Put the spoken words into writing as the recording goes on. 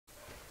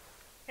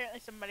Apparently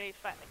somebody's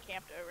fighting a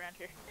camp around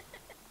here.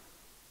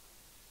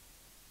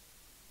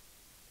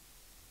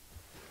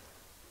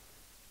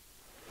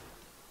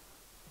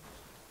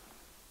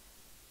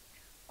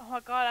 Oh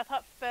my god, I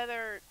thought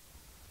Feather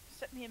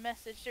sent me a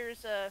message.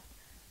 There's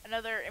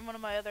another in one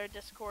of my other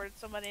Discord.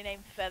 Somebody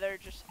named Feather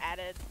just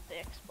added the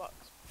Xbox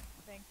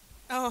thing.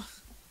 Oh.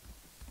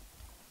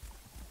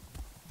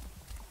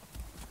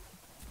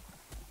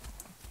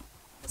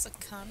 That's a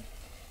cunt.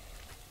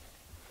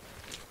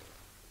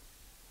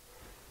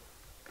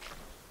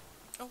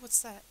 Oh,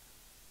 what's that?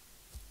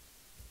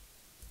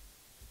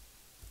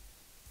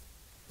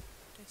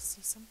 Did I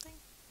see something?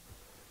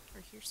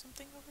 Or hear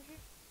something over here?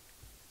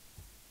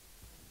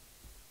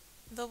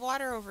 The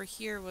water over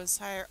here was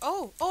higher.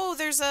 Oh! Oh,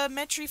 there's a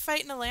Metri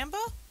fighting a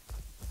Lambo?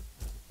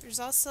 There's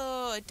also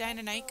a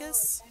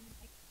Deinonychus.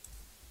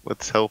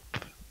 Let's help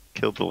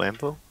kill the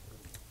Lambo.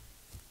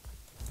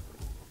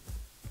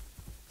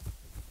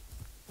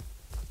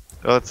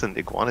 Oh, it's an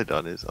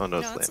iguanodon. Is oh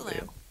no, No, it's a Lambo.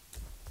 lamb.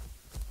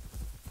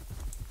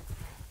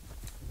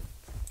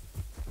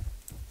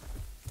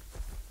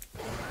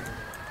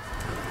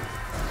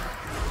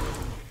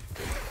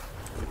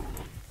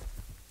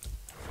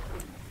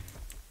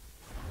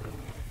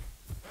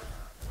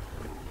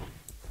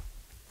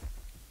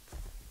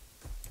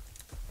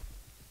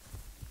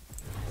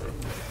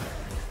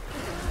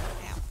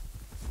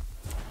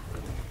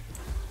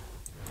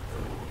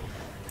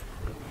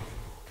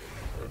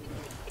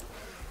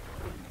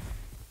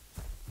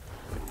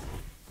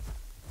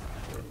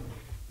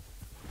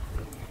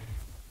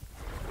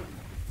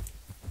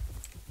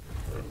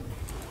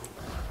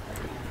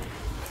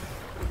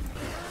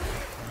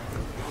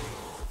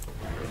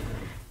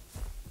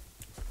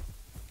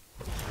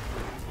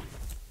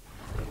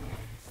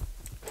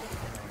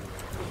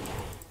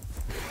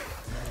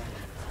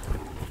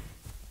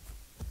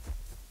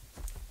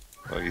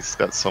 Oh, he's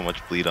got so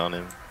much bleed on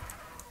him.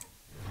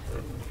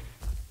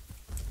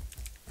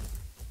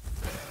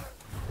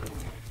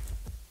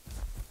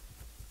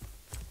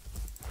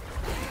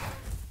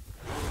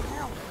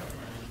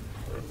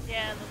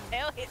 Yeah, the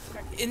tail hits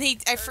her. And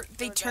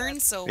they turn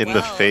so In well.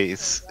 the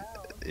face.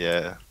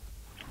 Yeah.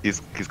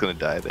 He's gonna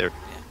die there.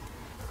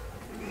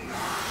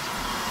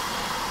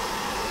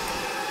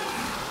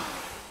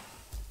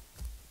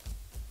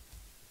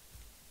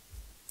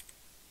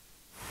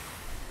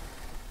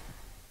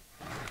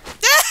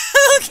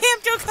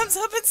 Campto comes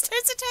up and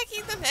starts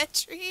attacking the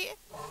Metri.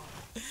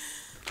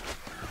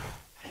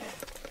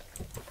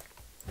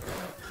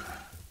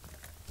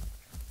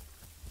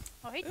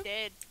 Oh, he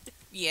did.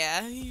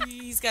 Yeah,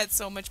 he's got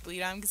so much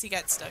bleed on him because he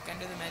got stuck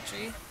under the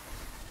Metri.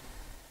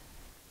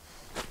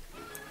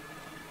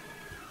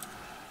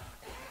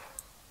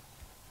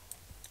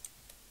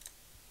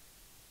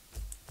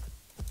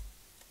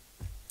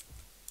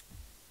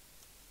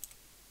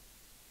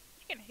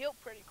 You can heal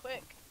pretty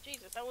quick.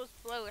 Jesus, I was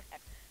below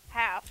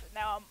half, and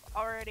now I'm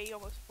already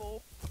almost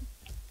full.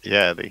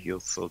 Yeah, they heal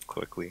so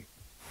quickly.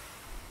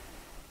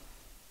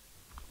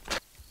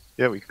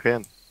 Yeah, we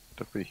can.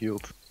 Definitely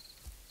healed.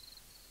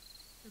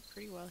 We're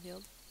pretty well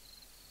healed.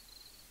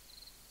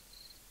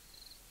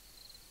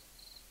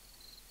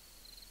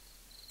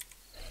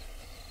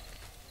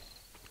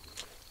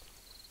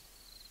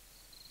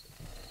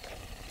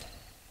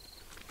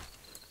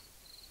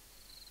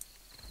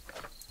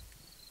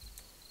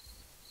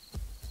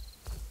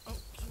 Oh,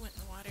 he went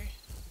in the water.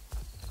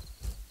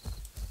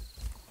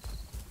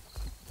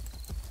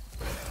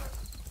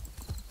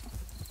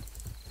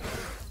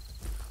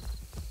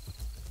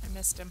 I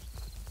missed him.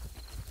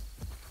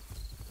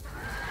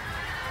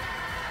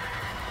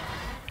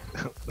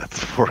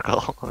 That's a poor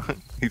call.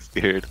 He's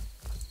scared.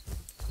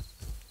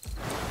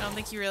 I don't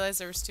think you realized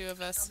there was two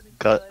of us.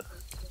 Cut.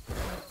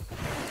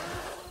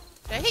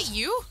 Did I hit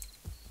you?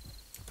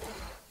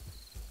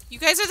 You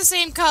guys are the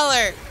same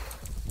color!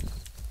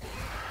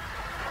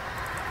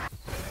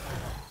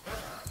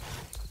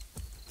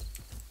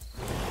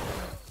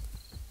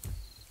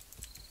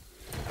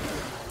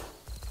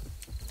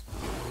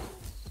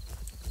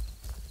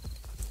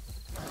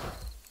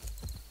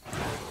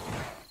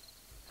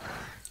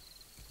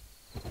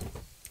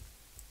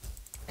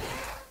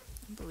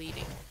 I'm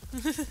bleeding.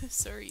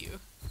 So are you.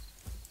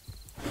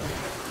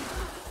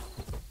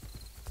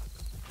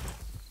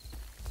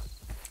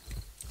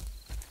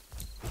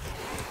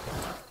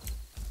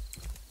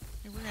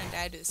 We're gonna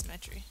die to this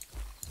Metri.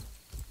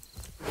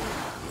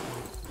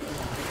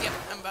 Yep,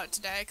 I'm about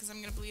to die because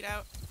I'm gonna bleed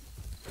out.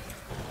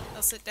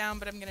 I'll sit down,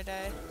 but I'm gonna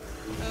die.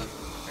 Oh,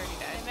 already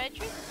died.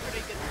 Metri's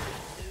pretty good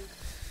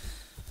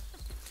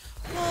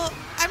too. Well,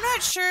 I'm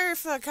not sure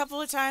if a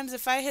couple of times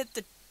if I hit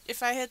the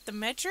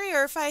Metri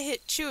or if I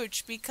hit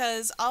Chooch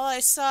because all I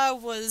saw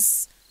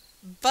was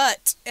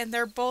butt and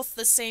they're both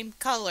the same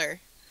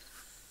color.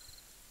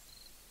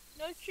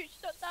 No, shoots,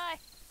 don't die.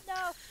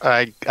 No.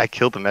 I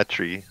killed the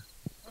Metri.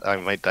 I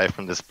might die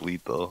from this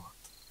bleed though.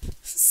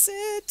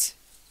 Sit.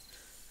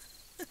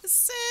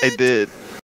 Sit. I did.